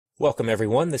Welcome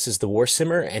everyone, this is the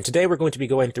Warsimmer, and today we're going to be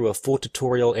going through a full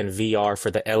tutorial in VR for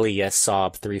the LES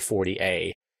Saab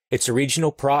 340A. It's a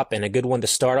regional prop and a good one to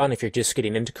start on if you're just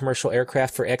getting into commercial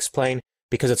aircraft for X-Plane,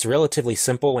 because it's relatively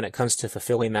simple when it comes to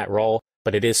fulfilling that role,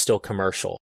 but it is still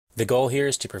commercial. The goal here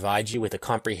is to provide you with a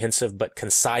comprehensive but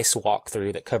concise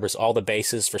walkthrough that covers all the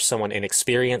bases for someone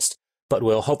inexperienced, but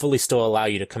will hopefully still allow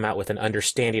you to come out with an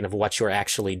understanding of what you're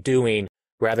actually doing,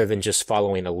 rather than just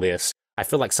following a list. I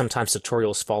feel like sometimes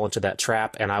tutorials fall into that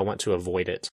trap, and I want to avoid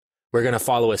it. We're going to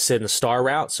follow a SID and star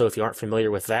route, so if you aren't familiar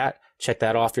with that, check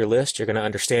that off your list. You're going to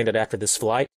understand it after this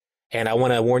flight. And I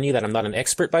want to warn you that I'm not an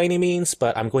expert by any means,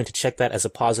 but I'm going to check that as a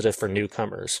positive for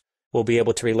newcomers. We'll be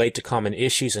able to relate to common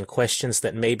issues and questions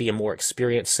that maybe a more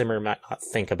experienced simmer might not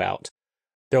think about.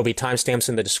 There will be timestamps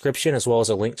in the description, as well as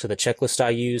a link to the checklist I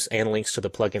use and links to the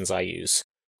plugins I use.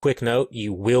 Quick note,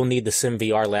 you will need the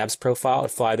SimVR Labs profile to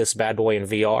fly this bad boy in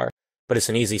VR. But it's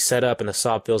an easy setup, and the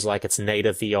Saab feels like it's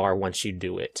native VR once you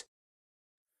do it.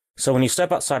 So when you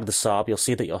step outside of the Saab, you'll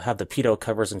see that you'll have the Pitot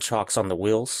covers and chocks on the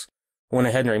wheels. I went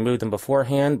ahead and removed them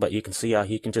beforehand, but you can see how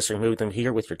you can just remove them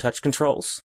here with your touch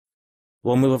controls.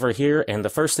 We'll move over here, and the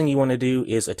first thing you want to do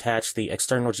is attach the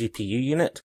external GPU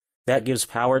unit. That gives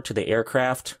power to the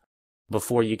aircraft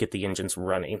before you get the engines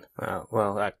running.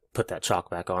 Well, I put that chock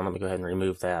back on. Let me go ahead and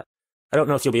remove that. I don't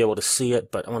know if you'll be able to see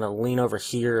it, but I want to lean over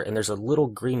here, and there's a little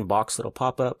green box that'll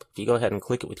pop up. If you go ahead and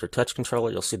click it with your touch controller,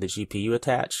 you'll see the GPU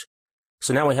attach.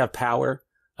 So now we have power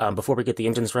before we get the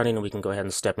engines running, and we can go ahead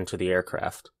and step into the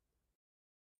aircraft.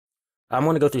 I'm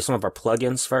going to go through some of our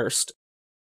plugins first.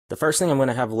 The first thing I'm going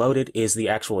to have loaded is the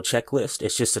actual checklist.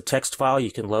 It's just a text file you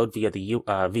can load via the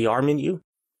VR menu.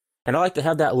 And I like to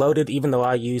have that loaded even though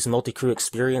I use multi-crew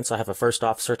experience. I have a first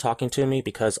officer talking to me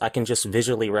because I can just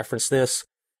visually reference this.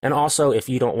 And also, if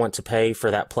you don't want to pay for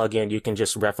that plugin, you can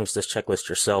just reference this checklist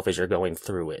yourself as you're going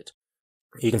through it.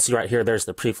 You can see right here, there's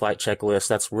the pre-flight checklist.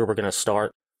 That's where we're going to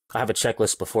start. I have a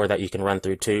checklist before that you can run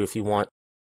through too if you want.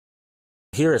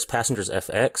 Here is Passengers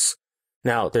FX.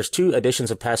 Now, there's two editions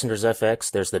of Passengers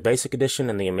FX. There's the Basic Edition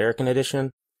and the American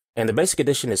Edition. And the Basic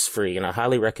Edition is free, and I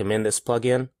highly recommend this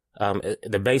plugin.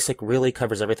 The Basic really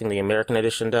covers everything the American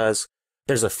Edition does.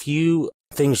 There's a few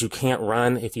things you can't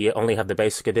run if you only have the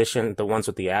Basic Edition, the ones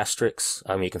with the asterisks,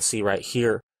 you can see right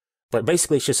here. But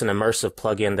basically it's just an immersive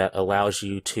plugin that allows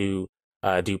you to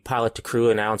do pilot to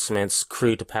crew announcements,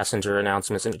 crew to passenger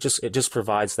announcements, and it just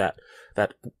provides that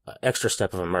extra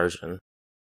step of immersion.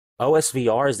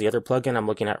 OSVR is the other plugin I'm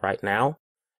looking at right now,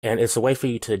 and it's a way for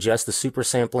you to adjust the super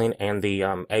sampling and the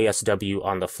ASW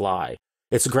on the fly.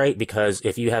 It's great because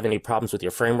if you have any problems with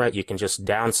your frame rate, you can just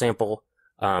downsample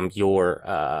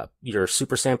your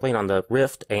super sampling on the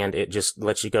Rift, and it just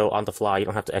lets you go on the fly. You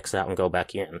don't have to exit out and go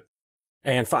back in.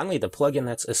 And finally, the plugin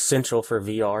that's essential for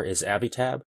VR is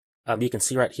Avitab. You can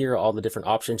see right here all the different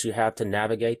options you have to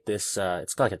navigate this.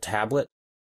 It's like a tablet.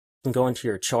 You can go into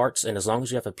your charts, and as long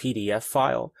as you have a PDF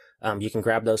file, you can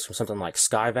grab those from something like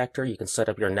SkyVector. You can set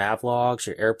up your nav logs,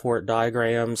 your airport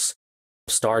diagrams,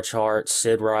 star charts,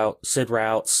 SID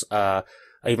routes.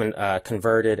 I even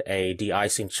converted a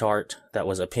de-icing chart that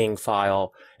was a ping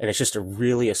file, and it's just a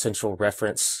really essential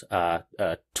reference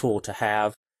tool to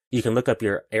have. You can look up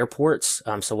your airports,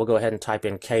 so we'll go ahead and type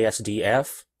in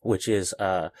KSDF, which is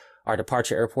our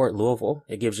departure airport, Louisville.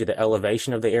 It gives you the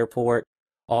elevation of the airport,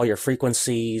 all your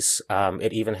frequencies.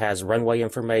 It even has runway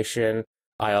information,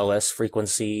 ILS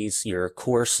frequencies, your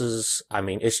courses. I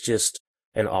mean, it's just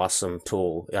an awesome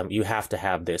tool. You have to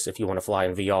have this if you want to fly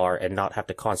in VR and not have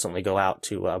to constantly go out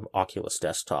to Oculus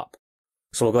Desktop.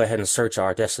 So we'll go ahead and search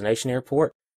our destination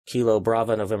airport, Kilo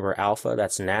Bravo November Alpha,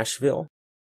 that's Nashville.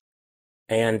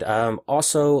 And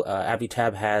also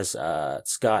Avitab has,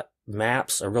 it's got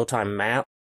maps, a real-time map.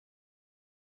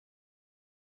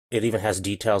 It even has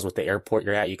details with the airport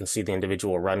you're at. You can see the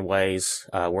individual runways,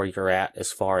 where you're at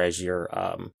as far as your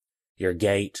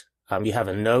gate. You have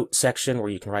a note section where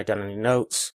you can write down any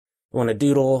notes. You want to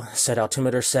doodle, set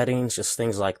altimeter settings, just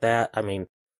things like that. I mean,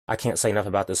 I can't say enough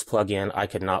about this plugin. I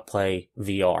could not play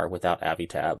VR without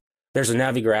Avitab. There's a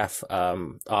Navigraph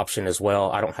option as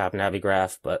well. I don't have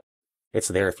Navigraph, but it's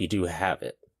there if you do have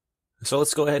it. So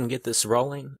let's go ahead and get this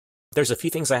rolling. There's a few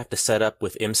things I have to set up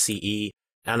with MCE.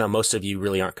 I know most of you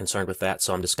really aren't concerned with that,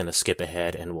 so I'm just going to skip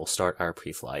ahead and we'll start our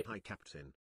pre-flight. Hi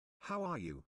Captain. How are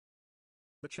you?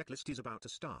 The checklist is about to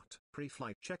start.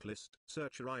 Pre-flight checklist,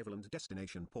 search arrival and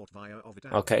destination port via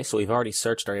Avitab. Okay, so we've already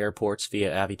searched our airports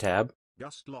via Avitab.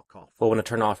 Gust lock off. We'll want to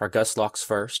turn off our gust locks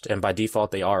first, and by default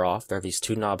they are off. There are these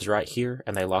two knobs right here,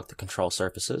 and they lock the control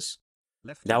surfaces.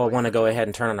 Now we'll want to go ahead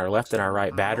and turn on our left and our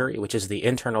right battery, which is the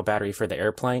internal battery for the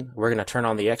airplane. We're going to turn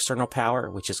on the external power,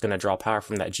 which is going to draw power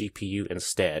from that GPU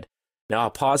instead. Now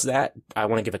I'll pause that. I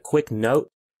want to give a quick note.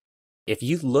 If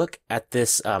you look at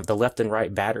this, the left and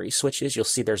right battery switches, you'll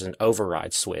see there's an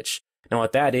override switch. Now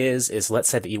what that is let's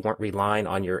say that you weren't relying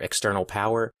on your external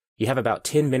power. You have about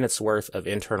 10 minutes worth of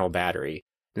internal battery.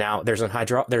 Now there's a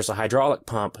hydraulic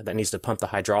pump that needs to pump the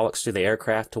hydraulics through the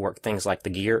aircraft to work things like the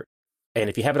gear. And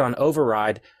if you have it on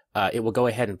override, it will go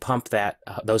ahead and pump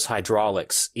those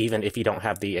hydraulics even if you don't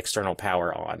have the external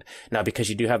power on. Now because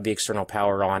you do have the external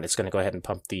power on, it's going to go ahead and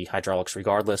pump the hydraulics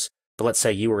regardless. But let's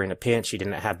say you were in a pinch, you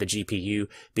didn't have the GPU,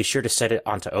 be sure to set it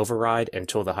onto override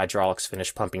until the hydraulics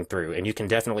finish pumping through. And you can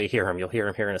definitely hear them. You'll hear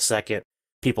them here in a second.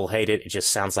 People hate it. It just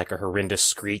sounds like a horrendous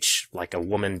screech, like a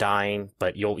woman dying,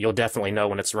 but you'll definitely know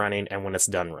when it's running and when it's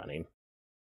done running.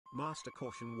 Master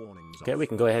caution warnings. Okay, we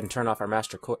can go ahead and turn off our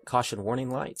master caution warning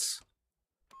lights.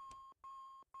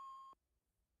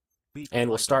 And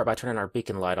we'll start by turning our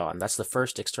beacon light on. That's the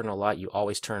first external light you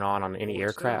always turn on any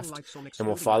aircraft, and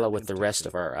we'll follow with the rest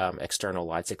of our external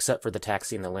lights, except for the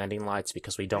taxi and the landing lights,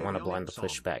 because we don't want to blind the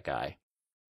pushback guy.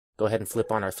 Go ahead and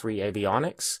flip on our 3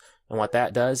 avionics, and what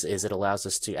that does is it allows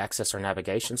us to access our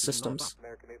navigation systems,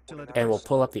 and we'll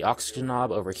pull up the oxygen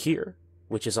knob over here,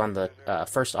 which is on the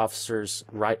first officer's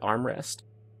right armrest,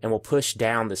 and we'll push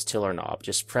down this tiller knob.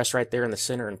 Just press right there in the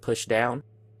center and push down.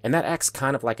 And that acts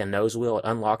kind of like a nose wheel. It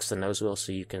unlocks the nose wheel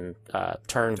so you can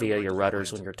turn via your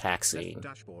rudders when you're taxiing.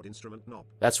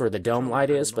 That's where the dome light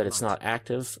is, but it's not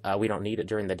active. We don't need it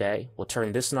during the day. We'll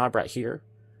turn this knob right here,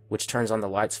 which turns on the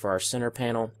lights for our center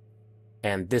panel.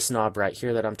 And this knob right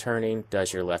here that I'm turning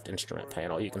does your left instrument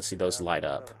panel. You can see those light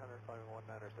up.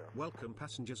 Welcome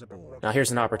passengers aboard. Now here's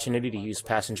an opportunity to use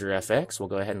Passenger FX. We'll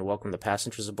go ahead and welcome the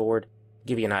passengers aboard.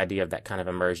 Give you an idea of that kind of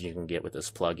immersion you can get with this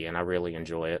plug-in. I really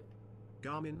enjoy it.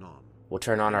 We'll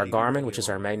turn on our Garmin, which is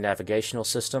our main navigational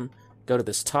system. Go to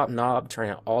this top knob, turn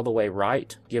it all the way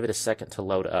right, give it a second to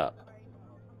load up.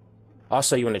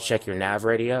 Also, you want to check your nav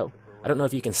radio. I don't know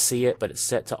if you can see it, but it's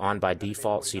set to on by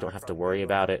default, so you don't have to worry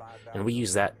about it. And we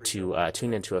use that to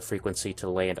tune into a frequency to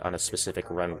land on a specific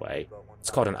runway.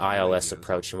 It's called an ILS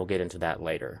approach, and we'll get into that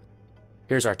later.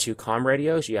 Here's our 2 comm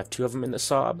radios. You have 2 of them in the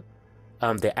Saab.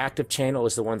 The active channel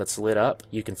is the one that's lit up.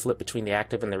 You can flip between the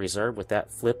active and the reserve with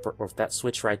that flip or with that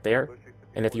switch right there.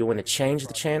 And if you want to change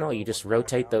the channel, you just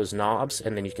rotate those knobs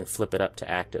and then you can flip it up to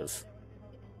active.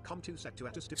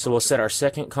 So we'll set our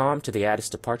second comm to the ATIS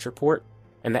departure port.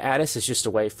 And the ATIS is just a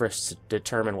way for us to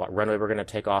determine what runway we're going to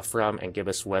take off from and give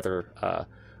us weather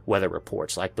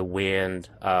reports like the wind,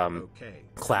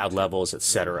 cloud levels,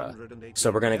 etc.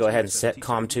 So we're going to go ahead and set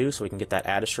comm 2 so we can get that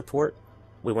ATIS report.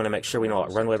 We want to make sure we know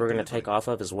what runway we're going to take off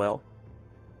of as well.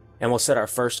 And we'll set our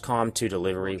first comm to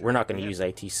delivery. We're not going to use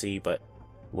ATC, but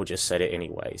we'll just set it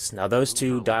anyways. Now those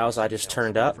 2 dials I just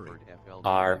turned up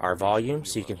are our volume,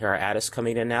 so you can hear our ATIS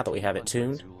coming in now that we have it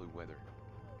tuned.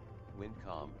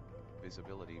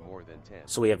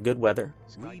 So we have good weather.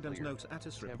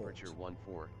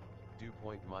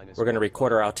 We're going to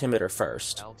record our altimeter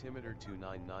first.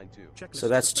 So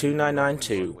that's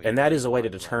 2992, and that is a way to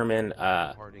determine,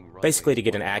 basically to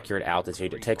get an accurate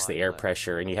altitude. It takes the air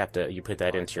pressure, and you put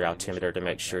that into your altimeter to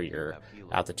make sure your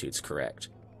altitude's correct.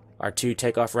 Our 2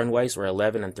 takeoff runways were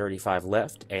 11 and 35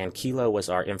 left, and Kilo was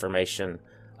our information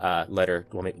letter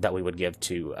that we would give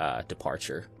to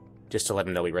departure, just to let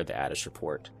them know we read the ATIS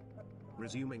report.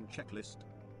 Resuming checklist.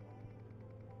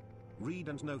 Read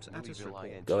and note ATIS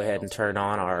report. Go ahead and turn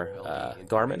on our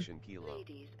Garmin.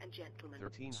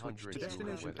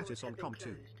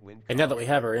 And now that we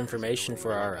have our information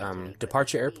for our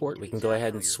departure airport, we can go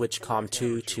ahead and switch COM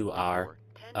 2 to our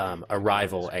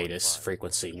arrival ATIS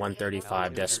frequency,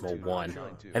 135.1.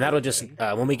 And that'll just,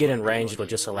 when we get in range, it'll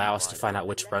just allow us to find out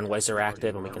which runways are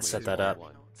active, and we can set that up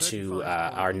to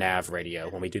our nav radio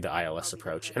when we do the ILS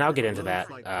approach. And I'll get into that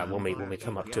when we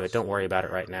come up to it. Don't worry about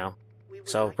it right now.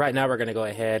 So right now we're going to go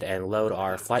ahead and load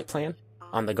our flight plan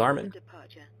on the Garmin.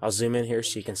 I'll zoom in here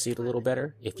so you can see it a little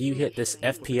better. If you hit this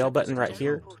FPL button right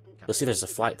here, you'll see there's a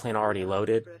flight plan already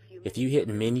loaded. If you hit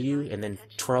menu and then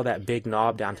twirl that big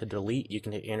knob down to delete, you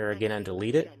can hit enter again and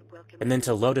delete it. And then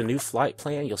to load a new flight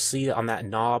plan, you'll see on that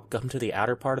knob, come to the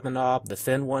outer part of the knob, the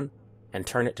thin one, and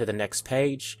turn it to the next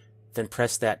page. Then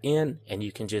press that in, and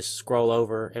you can just scroll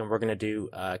over, and we're going to do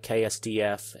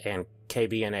KSDF and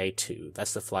KBNA2.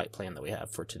 That's the flight plan that we have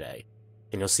for today.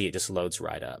 And you'll see it just loads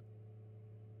right up.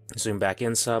 Zoom back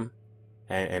in some,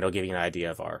 and it'll give you an idea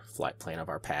of our flight plan, of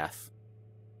our path.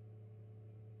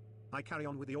 I carry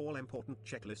on with the all-important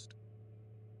checklist.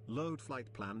 Load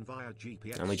flight plan via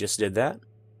GPS. And we just did that.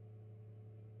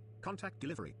 Contact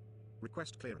delivery.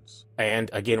 Request clearance. And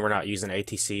again, we're not using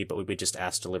ATC, but we would just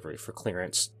ask delivery for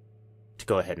clearance to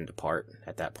go ahead and depart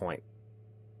at that point.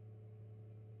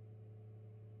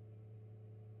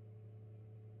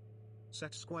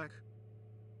 Set squawk.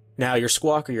 Now your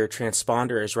squawk or your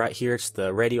transponder is right here. It's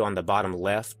the radio on the bottom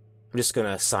left. I'm just going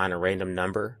to assign a random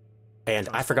number. And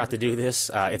I forgot to do this.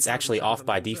 It's actually off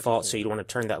by default, so you want to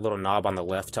turn that little knob on the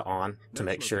left to on to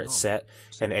make sure it's set,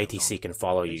 and ATC can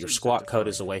follow you. Your squawk code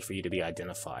is a way for you to be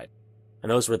identified.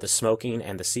 And those were the smoking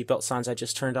and the seatbelt signs I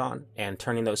just turned on, and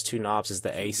turning those two knobs is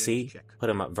the AC. Put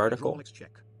them up vertical.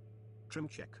 Trim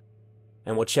check.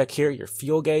 And we'll check here. Your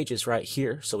fuel gauge is right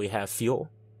here, so we have fuel.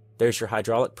 There's your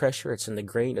hydraulic pressure. It's in the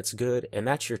green. It's good. And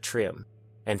that's your trim.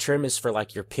 And trim is for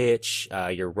like your pitch,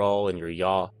 your roll, and your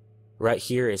yaw. Right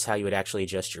here is how you would actually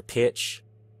adjust your pitch.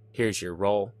 Here's your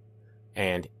roll.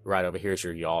 And right over here is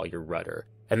your yaw, your rudder.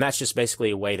 And that's just basically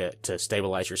a way to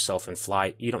stabilize yourself in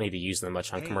flight. You don't need to use them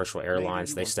much on commercial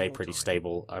airlines. They stay pretty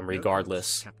stable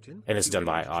regardless. And it's done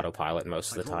by autopilot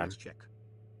most of the time.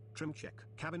 Trim check.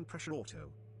 Cabin pressure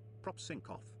auto. Prop sync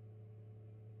off.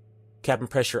 Cabin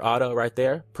pressure auto right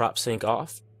there. Prop sync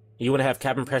off. You want to have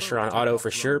cabin pressure on auto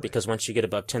for sure, because once you get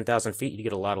above 10,000 feet, you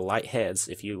get a lot of light heads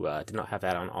if you did not have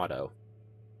that on auto.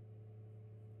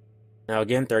 Now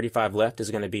again, 35 left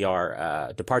is going to be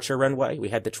our departure runway. We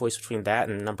had the choice between that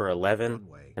and number 11,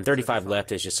 and 35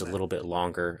 left is just a little bit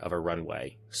longer of a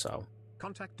runway. So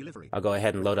I'll go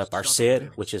ahead and load up our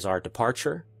SID, which is our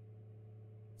departure.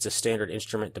 It's a standard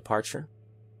instrument departure.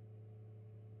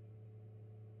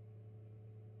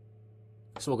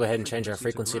 So we'll go ahead and change our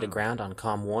frequency to ground on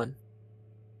COM 1.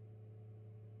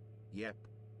 Yep.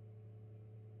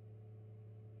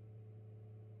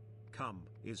 COM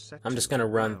is set. I'm just going to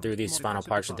run through these final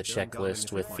parts of the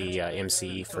checklist with the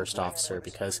MCE first officer,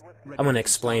 because I'm going to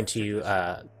explain to you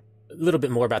a little bit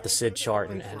more about the SID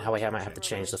chart and how I might have to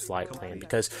change the flight plan,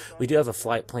 because we do have a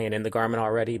flight plan in the Garmin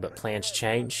already, but plans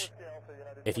change.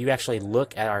 If you actually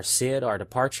look at our SID, our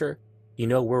departure, you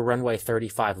know we're runway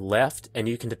 35 left, and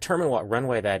you can determine what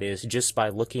runway that is just by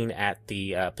looking at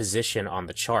the position on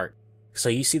the chart. So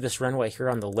you see this runway here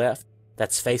on the left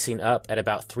that's facing up at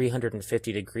about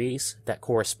 350 degrees. That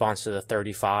corresponds to the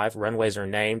 35. Runways are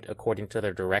named according to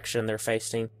their direction they're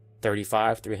facing.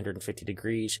 35, 350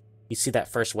 degrees. You see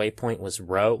that first waypoint was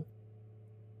row.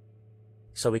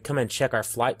 So we come and check our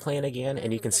flight plan again,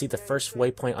 and you can see the first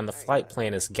waypoint on the flight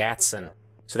plan is Gatson.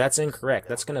 So that's incorrect.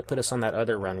 That's going to put us on that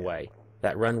other runway.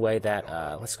 That runway that,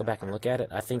 let's go back and look at it,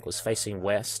 I think was facing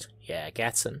west. Yeah,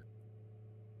 Gatson.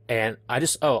 And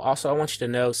also I want you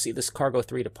to know, see this Cargo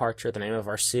 3 departure, the name of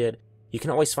our SID. You can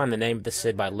always find the name of the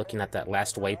SID by looking at that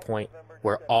last waypoint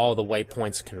where all the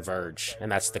waypoints converge.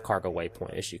 And that's the cargo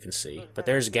waypoint, as you can see. But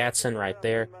there's Gatson right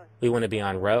there. We want to be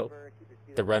on row,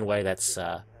 the runway that's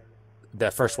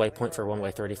the first waypoint for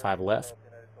runway 35 left.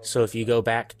 So if you go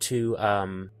back to,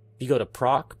 you go to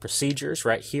PROC, Procedures,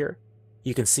 right here,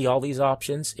 you can see all these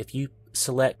options. If you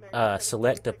select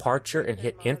departure and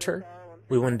hit enter,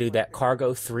 we want to do that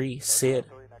Cargo 3 SID,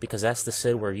 because that's the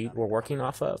SID we're working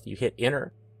off of. You hit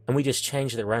enter, and we just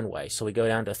change the runway. So we go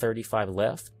down to 35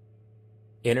 left,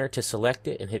 enter to select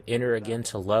it, and hit enter again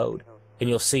to load. And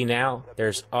you'll see now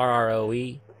there's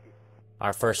RROE,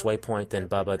 our first waypoint, then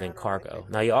Bubba, then Cargo.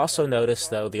 Now you also notice,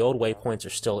 though, the old waypoints are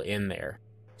still in there.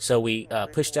 So we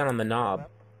push down on the knob,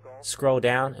 scroll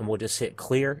down, and we'll just hit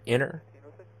clear, enter,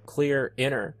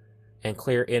 and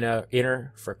clear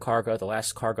enter for cargo, the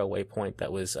last cargo waypoint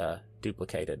that was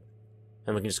duplicated.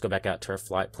 And we can just go back out to our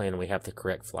flight plan, and we have the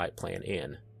correct flight plan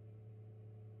in.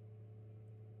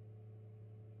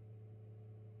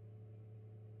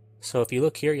 So if you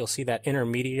look here, you'll see that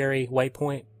intermediary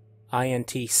waypoint,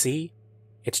 INTC.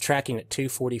 It's tracking at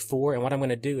 244, and what I'm going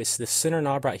to do is this center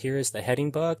knob right here is the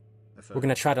heading bug. We're going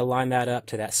to try to line that up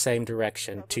to that same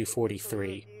direction,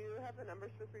 243. Do you have the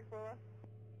numbers for 341?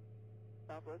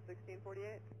 Southwest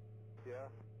 1648? Yeah.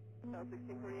 South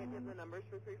 1648, do you have the numbers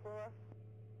for 341?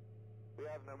 We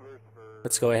have numbers for...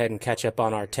 Let's go ahead and catch up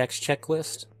on our text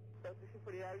checklist. South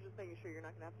 1648, I was just making sure you're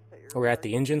not going to have to set your... We're at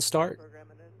the engine start. Program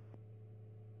it in.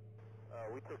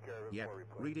 we took care of it Yep. before we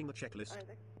put Reading the checklist. Alright,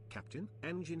 thanks. Captain,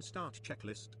 engine start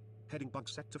checklist. Heading bug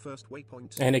set to first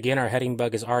waypoint. And again, our heading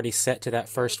bug is already set to that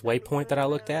first waypoint that I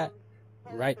looked at.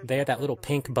 Right there, that little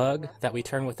pink bug that we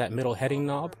turn with that middle heading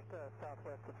knob.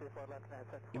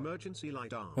 Emergency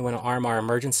light arm. We want to arm our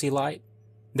emergency light.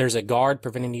 There's a guard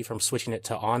preventing you from switching it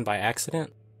to on by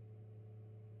accident.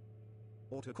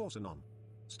 Autocoarsen on.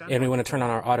 And we want to turn on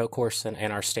our autocoarsen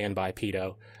and our standby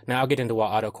pitot. Now I'll get into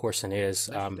what autocoarsen is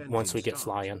once we get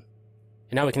flying.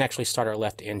 And now we can actually start our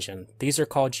left engine. These are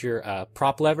called your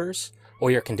prop levers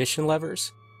or your condition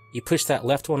levers. You push that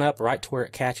left one up right to where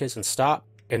it catches and stop,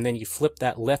 and then you flip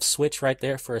that left switch right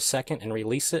there for a second and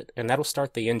release it, and that'll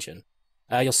start the engine.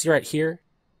 You'll see right here,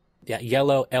 that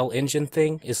yellow L engine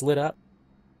thing is lit up,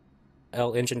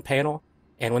 L engine panel,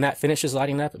 and when that finishes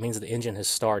lighting up, it means the engine has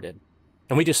started.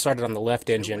 And we just started on the left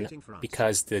engine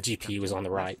because the GPU was on the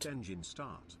right.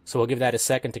 So we'll give that a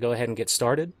second to go ahead and get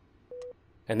started.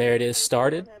 And there it is,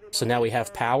 started. So now we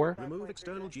have power,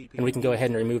 and we can go ahead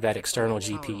and remove that external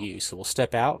GPU. So we'll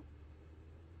step out,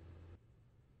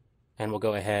 and we'll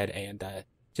go ahead and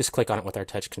just click on it with our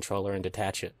touch controller and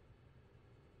detach it.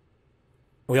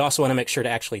 We also want to make sure to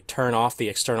actually turn off the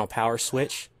external power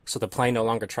switch so the plane no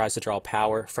longer tries to draw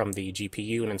power from the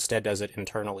GPU and instead does it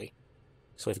internally.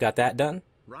 So we've got that done.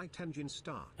 Right engine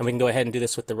start. And we can go ahead and do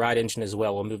this with the right engine as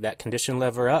well. We'll move that condition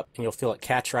lever up, and you'll feel it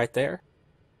catch right there.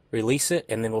 Release it,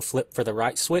 and then we'll flip for the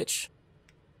right switch.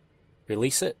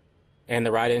 Release it, and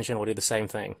the right engine will do the same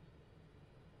thing.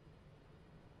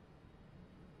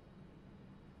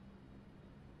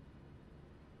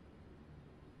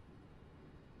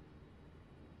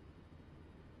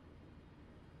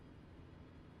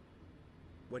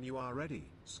 When you are ready,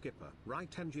 skipper, right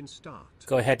engine start.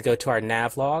 Go ahead and go to our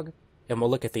nav log, and we'll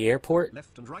look at the airport.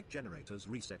 Left and right generators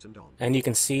reset and on. And you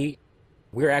can see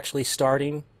we're actually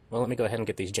starting. Well, let me go ahead and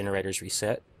get these generators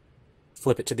reset.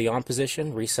 Flip it to the on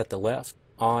position, reset the left,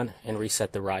 on, and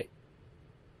reset the right.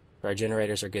 Our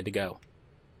generators are good to go.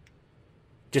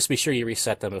 Just be sure you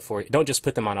reset them before. Don't just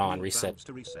put them on, reset.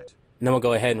 And then we'll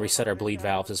go ahead and reset our bleed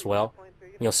valves as well.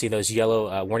 And you'll see those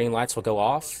yellow warning lights will go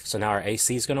off. So now our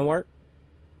AC is going to work.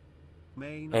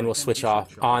 And we'll switch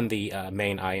off on the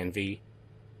main INV.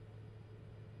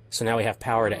 So now we have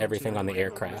power to everything on the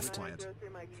aircraft.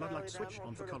 Floodlight switch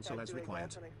on for console as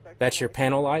required. That's your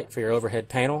panel light for your overhead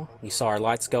panel. You saw our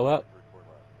lights go up.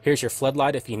 Here's your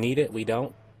floodlight if you need it. We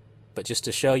don't. But just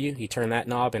to show you, you turn that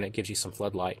knob and it gives you some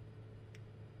floodlight.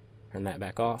 Turn that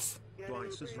back off.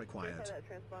 De-ice is required.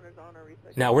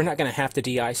 Now, we're not going to have to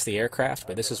de-ice the aircraft,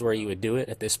 but this is where you would do it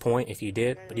at this point if you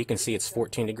did. But you can see it's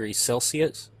 14 degrees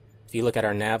Celsius. If you look at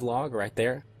our nav log right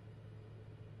there.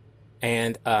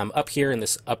 And up here in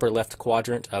this upper left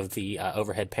quadrant of the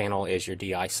overhead panel is your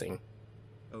de-icing.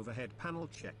 Overhead panel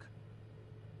check.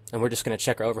 And we're just going to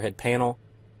check our overhead panel.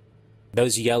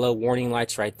 Those yellow warning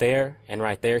lights right there and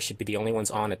right there should be the only ones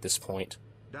on at this point.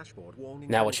 Dashboard warning.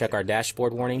 Now we'll check our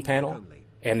dashboard warning panel.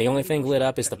 And the only thing lit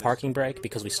up is the parking brake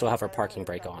because we still have our parking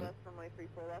brake on.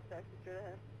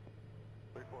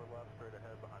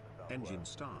 Engine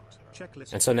start.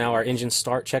 Checklist. And so now our engine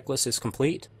start checklist is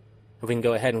complete. We can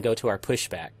go ahead and go to our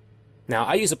pushback. Now,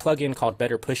 I use a plugin called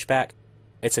Better Pushback.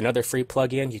 It's another free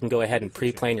plugin. You can go ahead and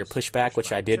pre-plan your pushback,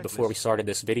 which I did before we started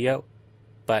this video.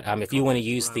 But if you want to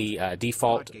use the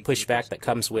default pushback that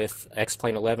comes with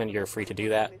X-Plane 11, you're free to do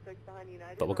that.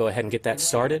 But we'll go ahead and get that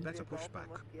started. Better pushback.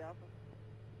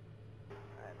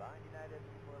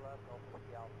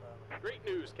 Great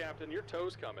news, Captain. Your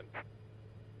tow's coming.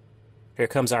 Here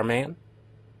comes our man.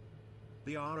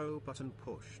 The RO button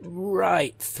pushed.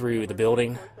 Right through the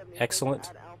building.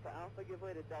 Excellent.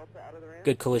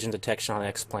 Good collision detection on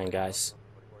X-Plane, guys.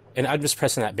 And I'm just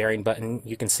pressing that bearing button.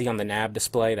 You can see on the nav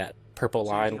display that purple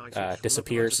line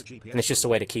disappears. And it's just a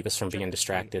way to keep us from being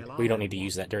distracted. We don't need to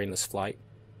use that during this flight.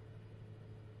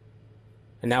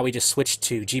 And now we just switch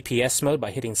to GPS mode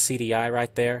by hitting CDI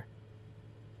right there.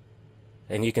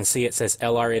 And you can see it says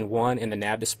LRN1 in the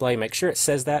nav display. Make sure it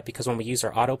says that because when we use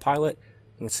our autopilot,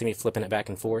 you can see me flipping it back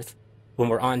and forth. When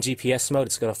we're on GPS mode,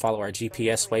 it's going to follow our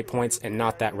GPS waypoints and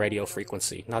not that radio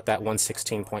frequency, not that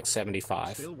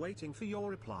 116.75. Still waiting for your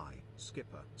reply.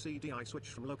 Skipper, CDI switch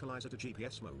from localizer to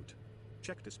GPS mode.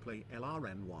 Check display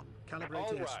LRN1.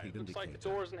 Calibrate airspeed indicator.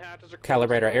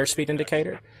 Calibrate our airspeed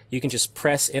indicator. You can just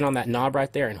press in on that knob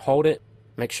right there and hold it.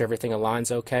 Make sure everything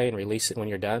aligns okay and release it when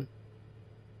you're done.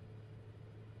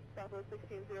 Southwest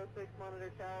 1606,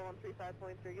 monitor tower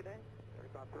 135.3, good day.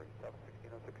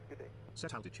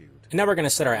 Set altitude. And now we're going to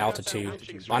set our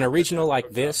altitude. On a regional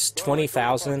like this,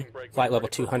 20,000, flight level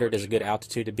 200 is a good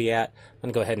altitude to be at. I'm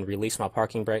going to go ahead and release my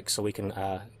parking brake so we can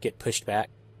get pushed back.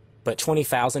 But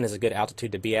 20,000 is a good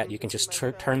altitude to be at. You can just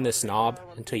turn this knob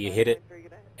until you hit it.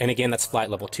 And again, that's flight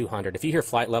level 200. If you hear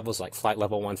flight levels like flight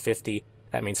level 150,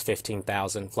 that means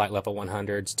 15,000. Flight level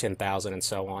 100s, 10,000, and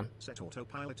so on. Set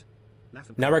autopilot.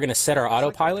 Now we're going to set our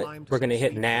autopilot. We're going to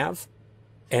hit nav.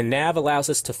 And nav allows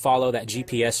us to follow that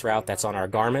GPS route that's on our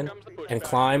Garmin. And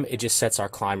climb, it just sets our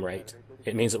climb rate.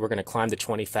 It means that we're going to climb to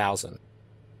 20,000.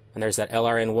 And there's that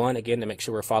LRN1, again, to make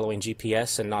sure we're following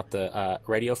GPS and not the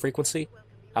radio frequency.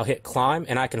 I'll hit climb,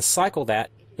 and I can cycle that.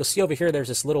 You'll see over here there's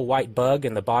this little white bug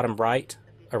in the bottom right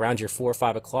around your 4 or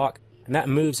 5 o'clock. and that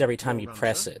moves every time you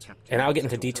press it. And I'll get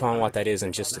into detail on what that is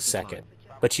in just a second.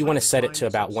 But you want to set it to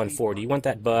about 140. You want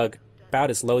that bug about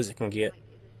as low as it can get,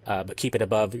 but keep it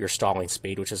above your stalling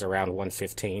speed, which is around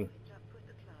 115.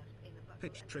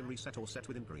 Pitch trim reset or set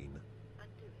within green.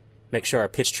 Make sure our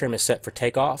pitch trim is set for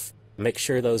takeoff. Make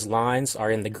sure those lines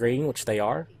are in the green, which they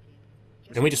are.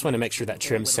 And we just want to make sure that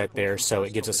trim's set there so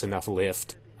it gives us enough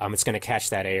lift. It's going to catch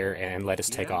that air and let us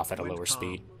take off at a lower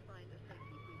speed.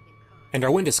 And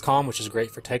our wind is calm, which is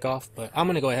great for takeoff, but I'm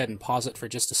going to go ahead and pause it for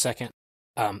just a second.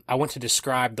 I want to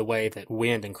describe the way that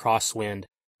wind and crosswind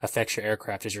affects your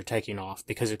aircraft as you're taking off,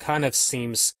 because it kind of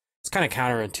seems, it's kind of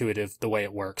counterintuitive the way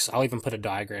it works. I'll even put a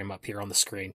diagram up here on the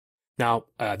screen. Now,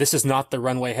 this is not the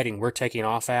runway heading we're taking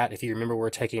off at. If you remember, we're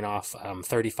taking off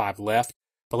 35 left,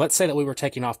 but let's say that we were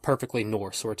taking off perfectly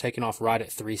north, so we're taking off right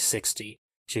at 360,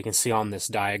 as you can see on this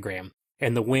diagram.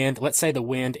 And the wind, let's say the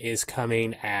wind is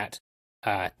coming at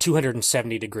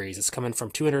 270 degrees. It's coming from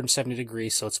 270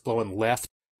 degrees, so it's blowing left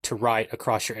to right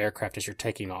across your aircraft as you're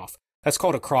taking off. That's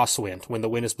called a crosswind, when the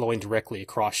wind is blowing directly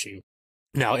across you.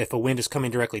 Now, if a wind is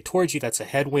coming directly towards you, that's a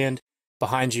headwind.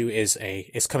 Behind you is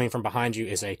coming from behind you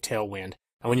is a tailwind.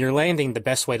 And when you're landing, the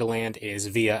best way to land is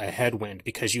via a headwind,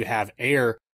 because you have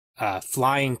air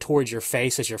flying towards your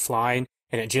face as you're flying,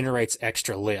 and it generates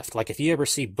extra lift. Like if you ever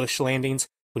see bush landings,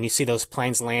 when you see those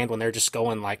planes land, when they're just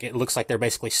going like, it looks like they're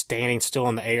basically standing still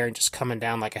in the air and just coming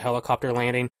down like a helicopter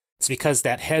landing. It's because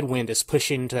that headwind is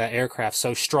pushing into that aircraft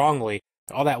so strongly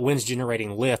that all that wind's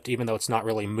generating lift, even though it's not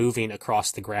really moving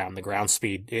across the ground. The ground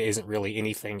speed isn't really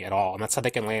anything at all. And that's how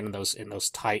they can land in those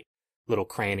tight little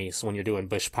crannies when you're doing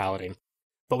bush piloting.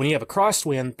 But when you have a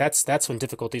crosswind, that's when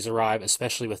difficulties arrive,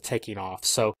 especially with taking off.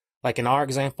 So like in our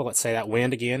example, let's say that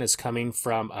wind again is coming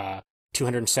from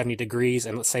 270 degrees,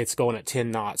 and let's say it's going at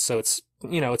 10 knots. So it's,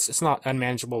 it's not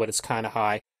unmanageable, but it's kind of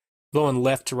high, blowing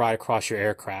left to right across your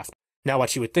aircraft. Now,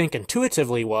 what you would think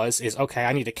intuitively is, okay,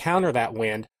 I need to counter that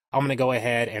wind. I'm going to go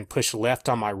ahead and push left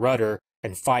on my rudder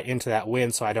and fight into that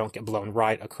wind so I don't get blown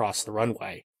right across the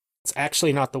runway. It's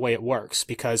actually not the way it works,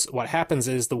 because what happens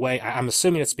is I'm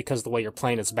assuming it's because the way your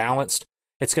plane is balanced,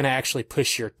 it's going to actually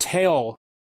push your tail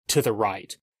to the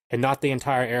right and not the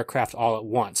entire aircraft all at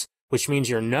once, which means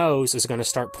your nose is going to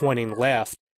start pointing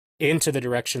left into the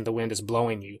direction the wind is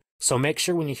blowing you. So make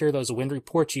sure when you hear those wind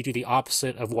reports, you do the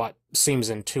opposite of what seems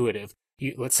intuitive.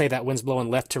 Let's say that wind's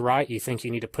blowing left to right, you think you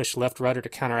need to push left rudder to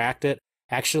counteract it.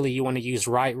 Actually, you want to use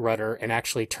right rudder and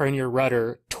actually turn your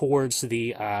rudder towards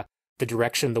the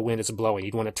direction the wind is blowing.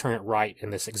 You'd want to turn it right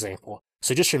in this example.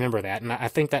 So just remember that. And I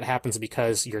think that happens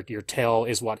because your tail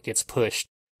is what gets pushed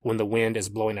when the wind is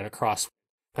blowing it across.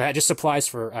 That just applies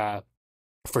for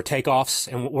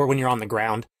takeoffs or when you're on the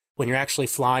ground. When you're actually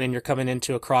flying and you're coming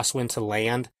into a crosswind to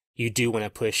land, you do want to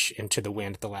push into the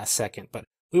wind at the last second. But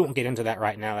we won't get into that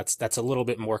right now. That's a little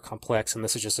bit more complex, and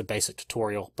this is just a basic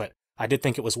tutorial. But I did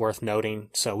think it was worth noting,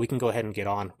 so we can go ahead and get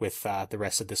on with the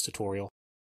rest of this tutorial.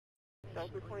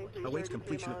 Await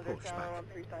completion of pushback.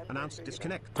 Announce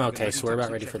disconnect. Okay, so we're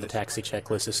about ready for the taxi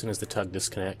checklist as soon as the tug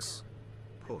disconnects.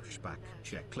 Pushback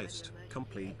checklist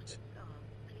complete.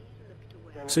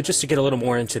 So just to get a little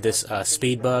more into this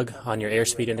speed bug on your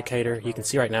airspeed indicator, you can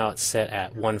see right now it's set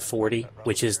at 140,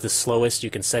 which is the slowest you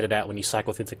can set it at when you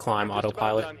cycle through the climb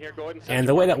autopilot. And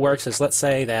the way that works is, let's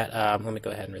say that, let me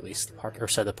go ahead and release the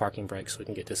set the parking brake so we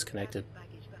can get disconnected.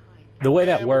 The way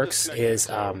that works is,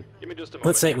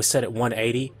 let's say it was set at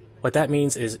 180. What that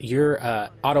means is your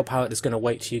autopilot is going to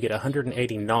wait till you get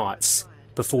 180 knots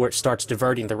before it starts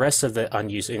diverting the rest of the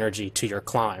unused energy to your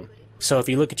climb. So if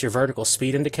you look at your vertical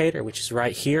speed indicator, which is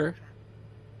right here,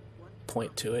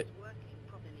 point to it,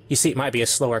 you see it might be a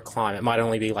slower climb. It might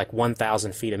only be like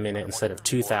 1,000 feet a minute instead of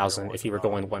 2,000 if you were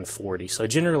going 140. So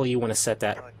generally you want to set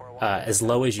that as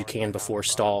low as you can before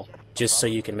stall, just so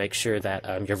you can make sure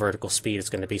that your vertical speed is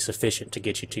going to be sufficient to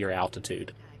get you to your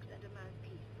altitude.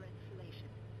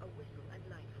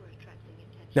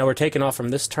 Now we're taking off from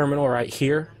this terminal right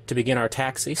here to begin our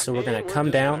taxi, so we're going to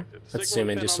come down. Let's zoom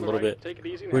in just a little bit.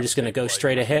 We're just going to go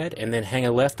straight ahead and then hang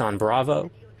a left on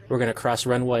Bravo. We're going to cross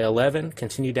runway 11,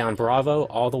 continue down Bravo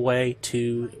all the way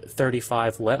to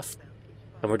 35 left,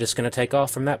 and we're just going to take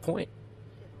off from that point.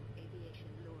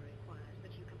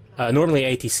 Normally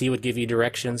ATC would give you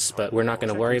directions, but we're not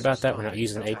going to worry about that. We're not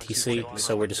using ATC,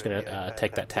 so we're just going to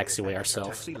take that taxiway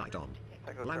ourselves.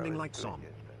 Landing lights on.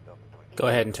 Go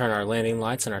ahead and turn our landing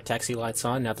lights and our taxi lights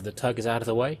on now that the tug is out of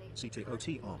the way.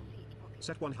 CTOT on.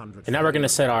 Set 100. And now we're going to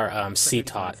set our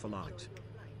CTOT.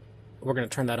 We're going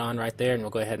to turn that on right there, and we'll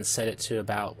go ahead and set it to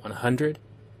about 100.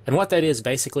 And what that is,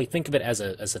 basically, think of it as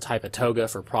a type of toga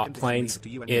for prop planes.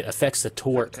 It affects the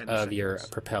torque of your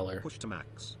propeller. Push to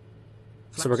max.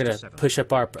 So we're going to push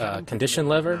up our condition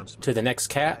lever to the next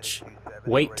catch,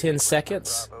 wait 10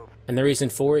 seconds, and the reason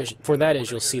for that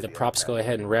is you'll see the props go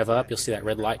ahead and rev up, you'll see that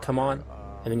red light come on,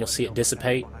 and then you'll see it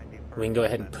dissipate. We can go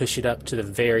ahead and push it up to the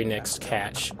very next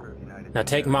catch. Now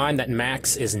take in mind that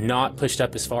max is not pushed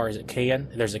up as far as it can.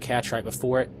 There's a catch right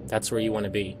before it. That's where you want to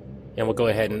be. And we'll go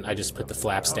ahead and I just put the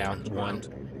flaps down. 1.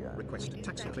 Request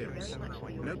taxi clearance.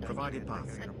 No provided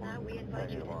path.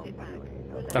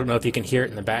 I don't know if you can hear it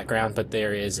in the background, but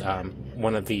there is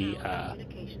one of the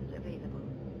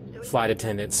flight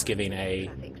attendants giving a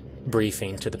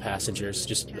briefing to the passengers.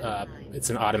 Just it's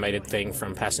an automated thing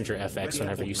from Passenger FX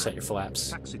whenever you set your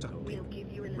flaps. Taxi to hold.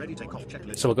 Ready takeoff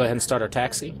checklist. So we'll go ahead and start our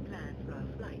taxi.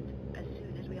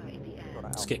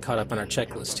 Let's get caught up on our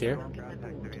checklist here.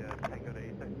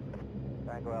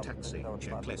 Taxi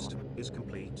checklist is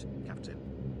complete, Captain.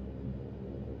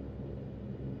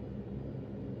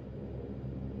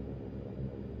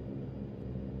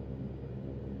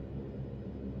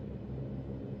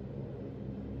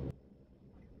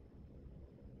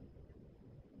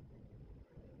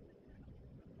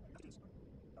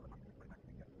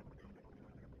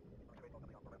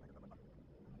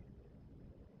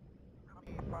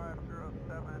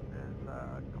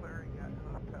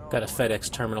 Got a FedEx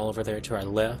terminal over there to our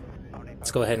left. Let's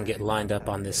go ahead and get lined up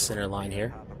on this center line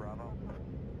here.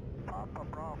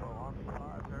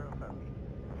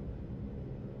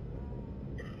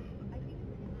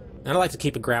 And I like to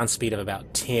keep a ground speed of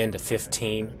about 10 to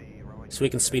 15, so we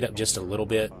can speed up just a little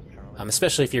bit,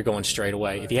 especially if you're going straight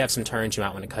away. If you have some turns, you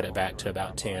might want to cut it back to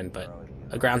about 10, but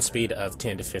a ground speed of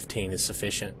 10 to 15 is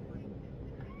sufficient.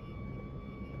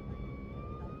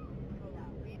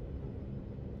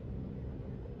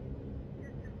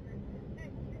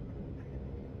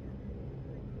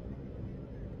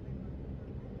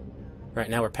 Right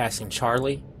now we're passing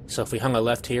Charlie, so if we hung a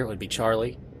left here, it would be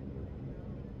Charlie.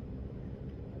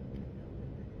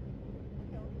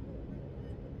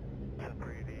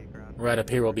 Right up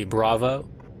here will be Bravo.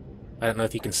 I don't know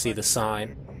if you can see the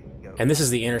sign. And this is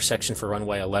the intersection for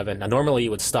runway 11. Now normally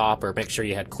you would stop or make sure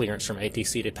you had clearance from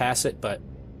ATC to pass it, but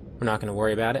we're not going to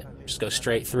worry about it. Just go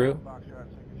straight through.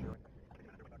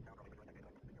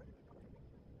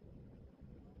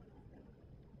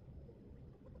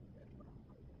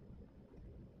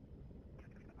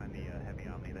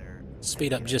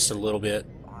 Speed up just a little bit.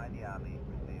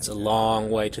 It's a long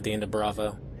way to the end of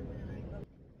Bravo.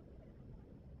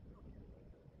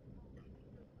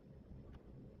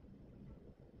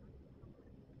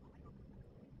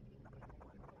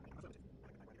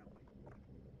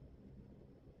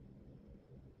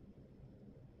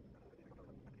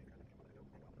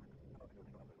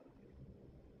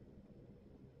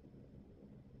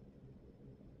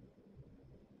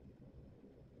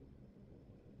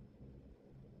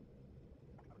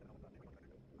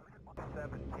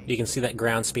 You can see that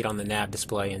ground speed on the nav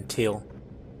display in teal.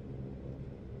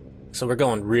 So we're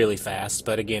going really fast,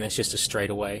 but again, it's just a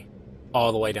straightaway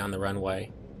all the way down the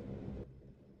runway.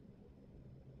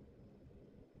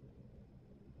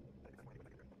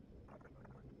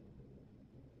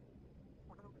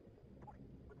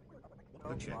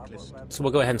 So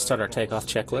we'll go ahead and start our takeoff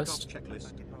checklist.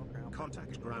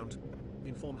 Contact ground.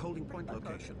 Inform holding point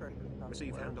location.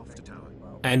 Receive handoff to tower.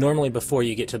 And normally before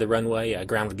you get to the runway,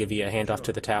 ground will give you a handoff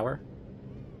to the tower.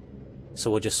 So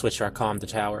we'll just switch our comm to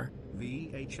tower.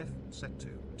 VHF set to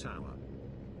tower.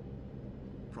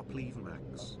 Prop lever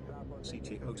max.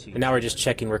 CTOT. And now we're just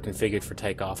checking we're configured for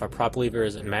takeoff. Our prop lever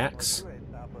is at max.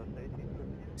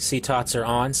 CTOTs are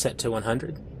on, set to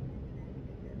 100.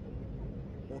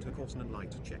 Autocoarsen and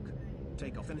light check.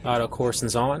 Takeoff and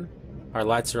Autocoarsen's on. Our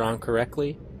lights are on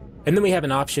correctly. And then we have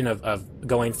an option of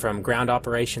going from ground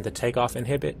operation to takeoff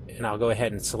inhibit, and I'll go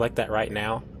ahead and select that right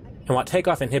now. And what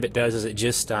takeoff inhibit does is it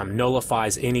just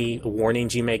nullifies any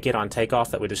warnings you may get on takeoff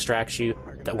that would distract you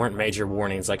that weren't major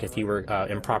warnings, like if you were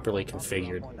improperly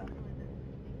configured.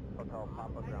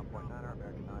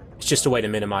 It's just a way to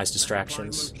minimize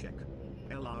distractions.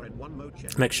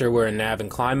 Make sure we're in nav and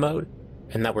climb mode,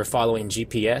 and that we're following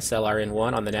GPS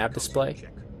LRN1 on the nav display.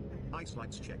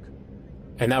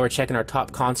 And now we're checking our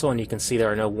top console, and you can see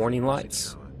there are no warning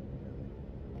lights.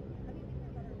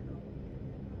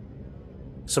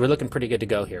 So we're looking pretty good to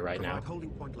go here right now. Holding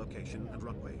point location and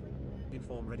runway.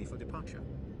 Inform ready for departure.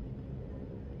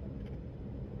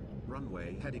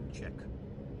 Runway heading check.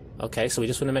 Okay, so we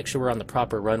just want to make sure we're on the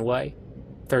proper runway.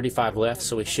 35 left,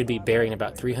 so we should be bearing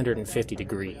about 350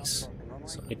 degrees.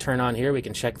 So let me turn on here, we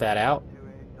can check that out.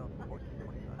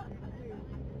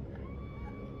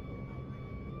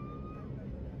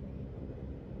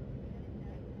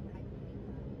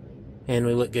 And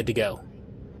we look good to go.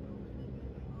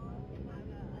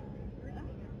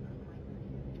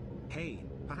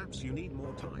 Perhaps you need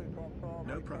more time.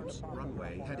 No props,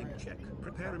 runway heading check.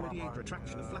 Prepare immediate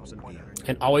retraction of flaps and gear.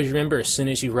 And always remember, as soon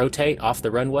as you rotate off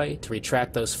the runway, to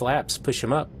retract those flaps, push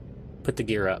them up, put the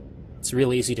gear up. It's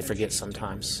real easy to forget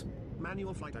sometimes.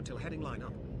 Manual flight until heading line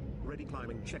up. Ready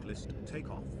climbing checklist.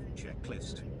 Takeoff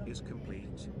checklist is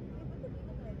complete.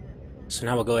 So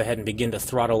now we'll go ahead and begin to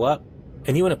throttle up.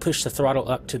 And you want to push the throttle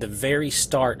up to the very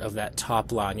start of that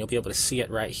top line. You'll be able to see it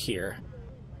right here.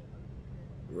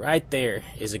 Right there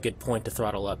is a good point to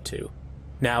throttle up to.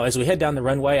 Now, as we head down the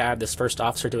runway, I have this first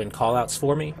officer doing callouts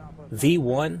for me.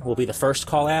 V1 will be the first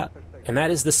callout, and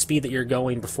that is the speed that you're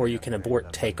going before you can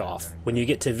abort takeoff. When you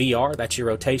get to VR, that's your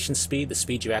rotation speed, the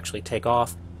speed you actually take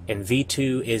off, and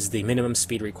V2 is the minimum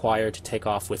speed required to take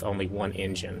off with only one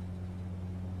engine.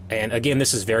 And again,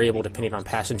 this is variable depending on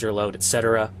passenger load,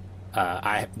 etc.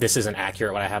 This isn't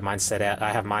accurate what I have mine set at.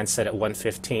 I have mine set at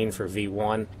 115 for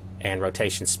V1 and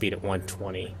rotation speed at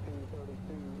 120.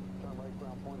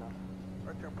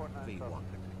 V1.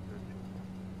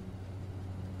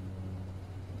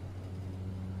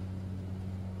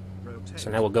 Rotate.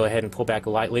 So now we'll go ahead and pull back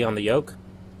lightly on the yoke.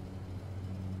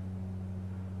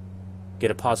 Get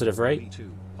a positive rate.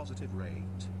 V2, positive rate.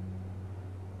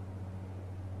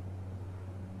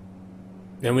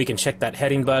 Then we can check that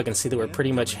heading bug and see that we're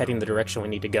pretty much heading the direction we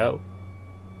need to go.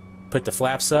 Put the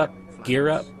flaps up, gear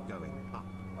up. Going up.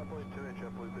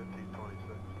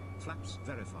 Flaps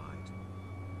verified.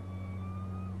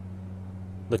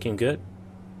 Looking good.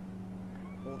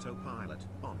 Autopilot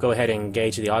on. Go ahead and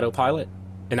engage the autopilot,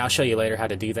 and I'll show you later how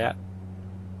to do that.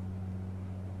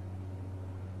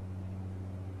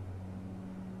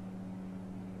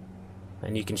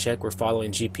 And you can check we're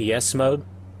following GPS mode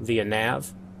via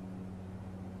nav.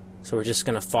 So we're just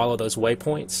going to follow those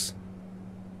waypoints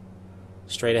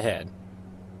straight ahead.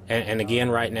 And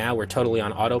again, right now we're totally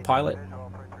on autopilot,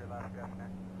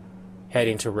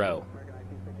 heading to row,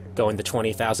 going to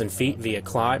 20,000 feet via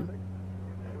climb.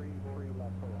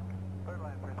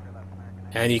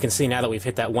 And you can see now that we've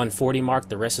hit that 140 mark,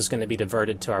 the rest is going to be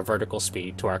diverted to our vertical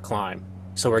speed, to our climb.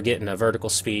 So we're getting a vertical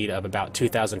speed of about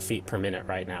 2,000 feet per minute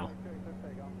right now.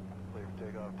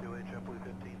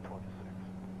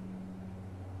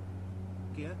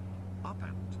 Gear up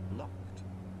and locked.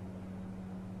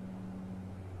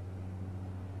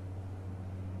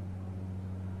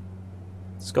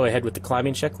 Let's go ahead with the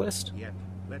climbing checklist. Yep,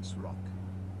 let's rock.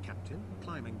 Captain,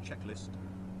 climbing checklist.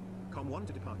 Com1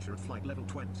 to departure at flight level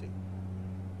 20.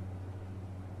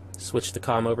 Switch the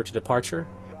comm over to departure.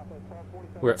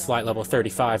 We're at flight level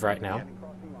 35 right now.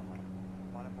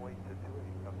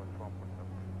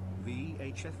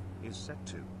 VHF is set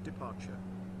to departure.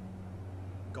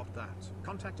 Got that.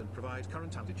 Contact and provide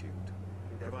current altitude.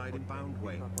 Provide inbound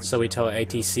way. So we tell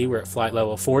ATC we're at flight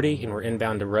level 40 and we're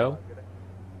inbound to row.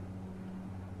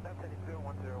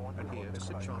 Adhere to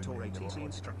SID Chart or ATC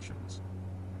instructions.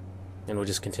 And we'll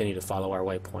just continue to follow our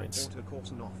waypoints.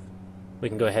 Autocoarsen off. We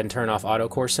can go ahead and turn off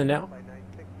autocoarsen now.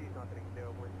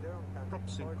 Prop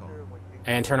sync on.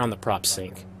 And turn on the prop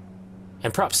sync.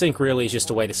 And prop sync really is just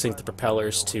a way to sync the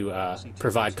propellers to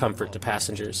provide comfort to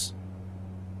passengers.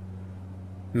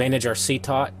 Manage our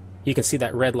CTOT. You can see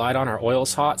that red light on, our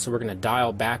oil's hot, so we're going to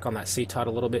dial back on that CTOT a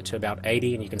little bit to about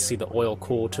 80, and you can see the oil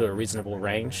cool to a reasonable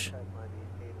range.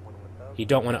 You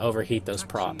don't want to overheat those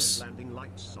props. Taxi and landing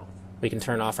lights off. We can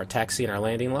turn off our taxi and our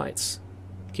landing lights.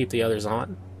 Keep the others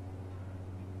on.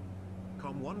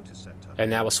 Com1 to center.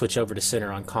 And now we'll switch over to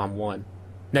center on COM1.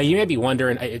 Now you may be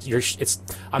wondering,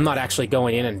 I'm not actually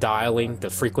going in and dialing the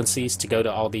frequencies to go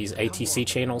to all these ATC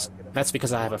channels. That's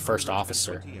because I have a first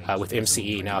officer with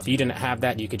MCE. Now if you didn't have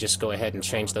that, you could just go ahead and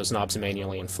change those knobs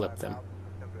manually and flip them.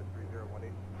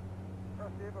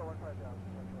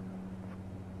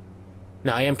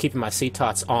 Now I am keeping my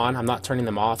CTOTs on. I'm not turning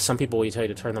them off. Some people will tell you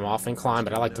to turn them off in climb,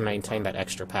 but I like to maintain that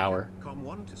extra power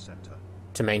Com1 to center.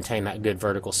 to maintain that good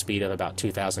vertical speed of about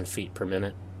 2,000 feet per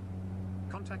minute.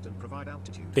 Contact and provide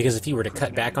altitude. Because if you were to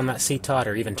cut back on that CTOT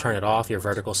or even turn it off, your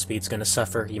vertical speed's going to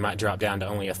suffer. You might drop down to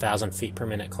only 1,000 feet per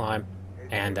minute climb.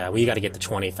 And we got to get to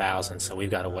 20,000, so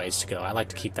we've got a ways to go. I like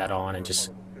to keep that on and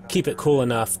just keep it cool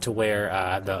enough to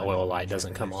where the oil light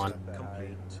doesn't come on.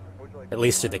 Complete. At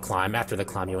least through the climb. After the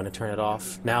climb, you want to turn it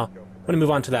off. Now, I'm going to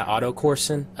move on to that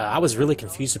autocoarsen. I was really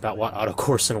confused about what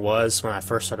autocoarsen was when I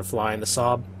first started flying the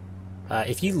Saab.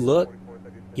 If you look,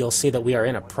 you'll see that we are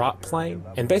in a prop plane,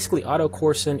 and basically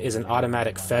autocoarsen is an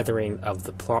automatic feathering of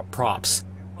the props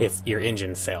if your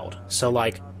engine failed. So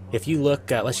like, if you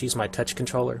look, let's use my touch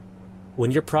controller.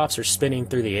 When your props are spinning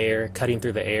through the air, cutting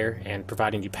through the air, and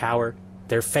providing you power,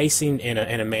 they're facing in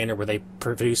a manner where they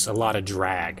produce a lot of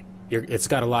drag. It's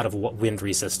got a lot of wind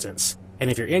resistance. And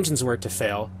if your engines were to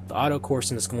fail, the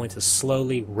autocoarsen is going to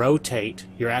slowly rotate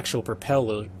your actual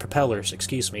propellers,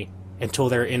 until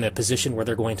they're in a position where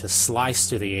they're going to slice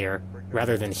through the air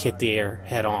rather than hit the air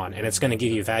head on. And it's going to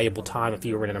give you valuable time if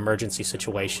you were in an emergency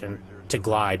situation to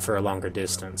glide for a longer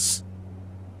distance.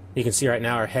 You can see right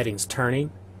now our heading's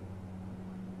turning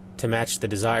to match the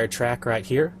desired track right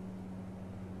here.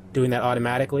 Doing that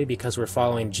automatically because we're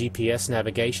following GPS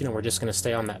navigation, and we're just going to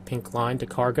stay on that pink line to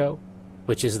cargo,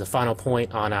 which is the final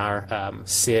point on our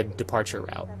SID departure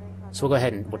route. So we'll go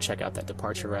ahead and we'll check out that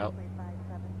departure route.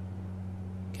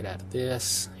 Get out of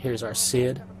this. Here's our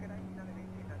SID.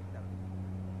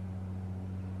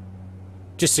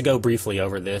 Just to go briefly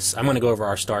over this, I'm going to go over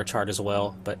our star chart as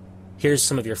well, but here's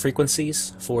some of your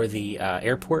frequencies for the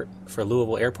airport, for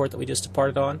Louisville Airport that we just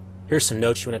departed on. Here's some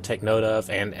notes you want to take note of,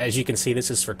 and as you can see,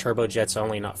 this is for turbojets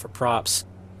only, not for props.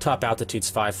 Top altitude's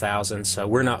 5,000, so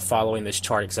we're not following this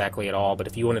chart exactly at all, but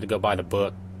if you wanted to go by the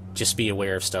book, just be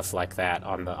aware of stuff like that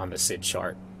on the SID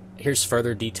chart. Here's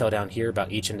further detail down here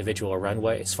about each individual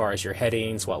runway, as far as your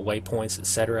headings, what waypoints,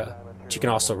 etc. But you can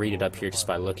also read it up here just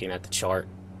by looking at the chart.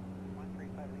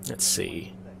 Let's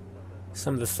see.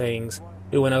 Some of the things.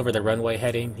 We went over the runway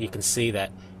heading. You can see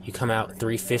that you come out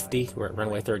 350, we're at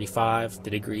runway 35,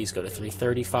 the degrees go to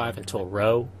 335 until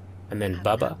row, and then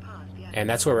Bubba. And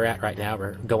that's where we're at right now.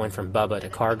 We're going from Bubba to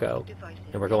cargo,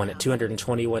 and we're going at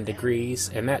 221 degrees,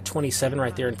 and that 27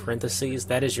 right there in parentheses,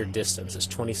 that is your distance. It's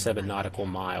 27 nautical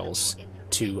miles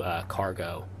to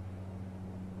cargo.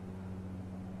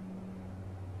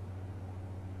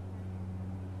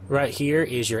 Right here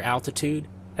is your altitude.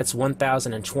 That's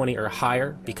 1,020 or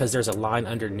higher because there's a line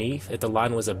underneath. If the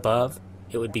line was above,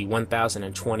 it would be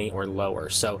 1,020 or lower.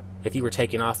 So if you were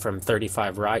taking off from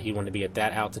 35 right, you want to be at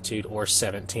that altitude, or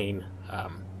 17,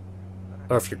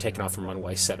 or if you're taking off from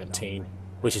runway 17,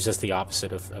 which is just the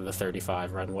opposite of the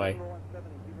 35 runway.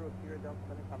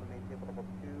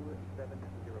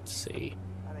 Let's see.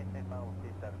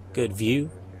 Good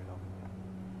view.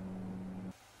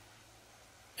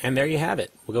 And there you have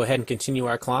it. We'll go ahead and continue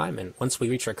our climb, and once we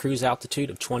reach our cruise altitude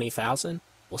of 20,000,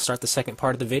 we'll start the second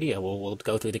part of the video. We'll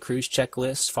go through the cruise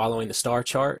checklist following the star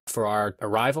chart for our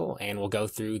arrival, and we'll go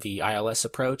through the ILS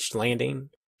approach,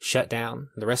 landing, shutdown,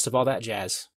 the rest of all that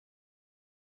jazz.